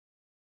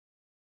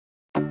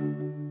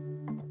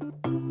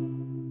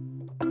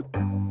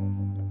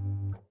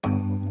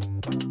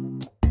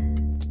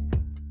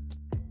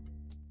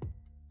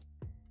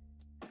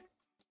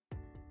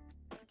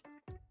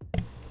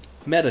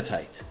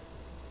Meditite,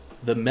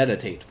 the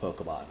Meditate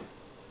Pokemon.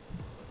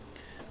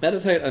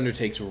 Meditite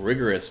undertakes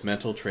rigorous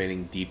mental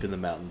training deep in the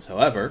mountains.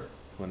 However,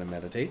 when it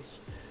meditates,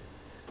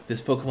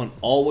 this Pokemon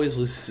always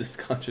loses its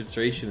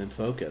concentration and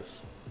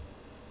focus.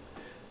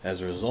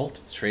 As a result,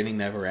 its training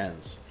never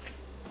ends.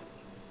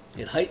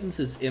 It heightens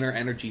its inner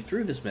energy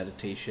through this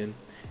meditation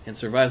and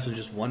survives on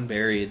just one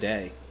berry a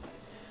day.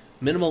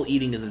 Minimal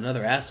eating is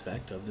another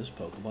aspect of this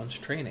Pokemon's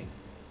training.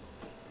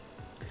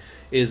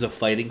 It is a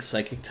fighting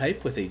psychic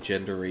type with a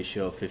gender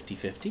ratio of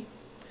 50-50.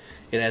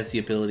 It has the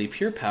ability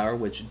Pure Power,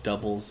 which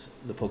doubles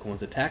the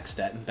Pokemon's attack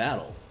stat in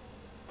battle.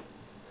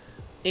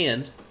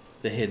 And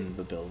the hidden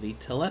ability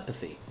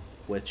Telepathy,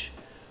 which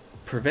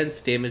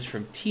prevents damage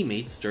from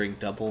teammates during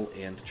double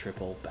and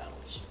triple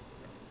battles.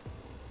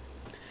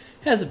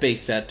 It has a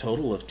base stat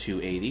total of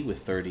 280 with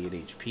 30 in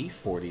HP,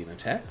 40 in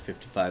attack,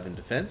 55 in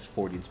defense,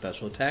 40 in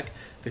special attack,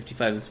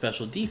 55 in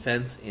special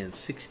defense, and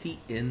 60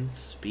 in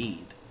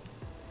speed.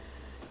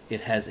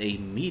 It has a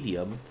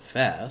medium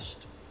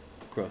fast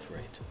growth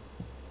rate.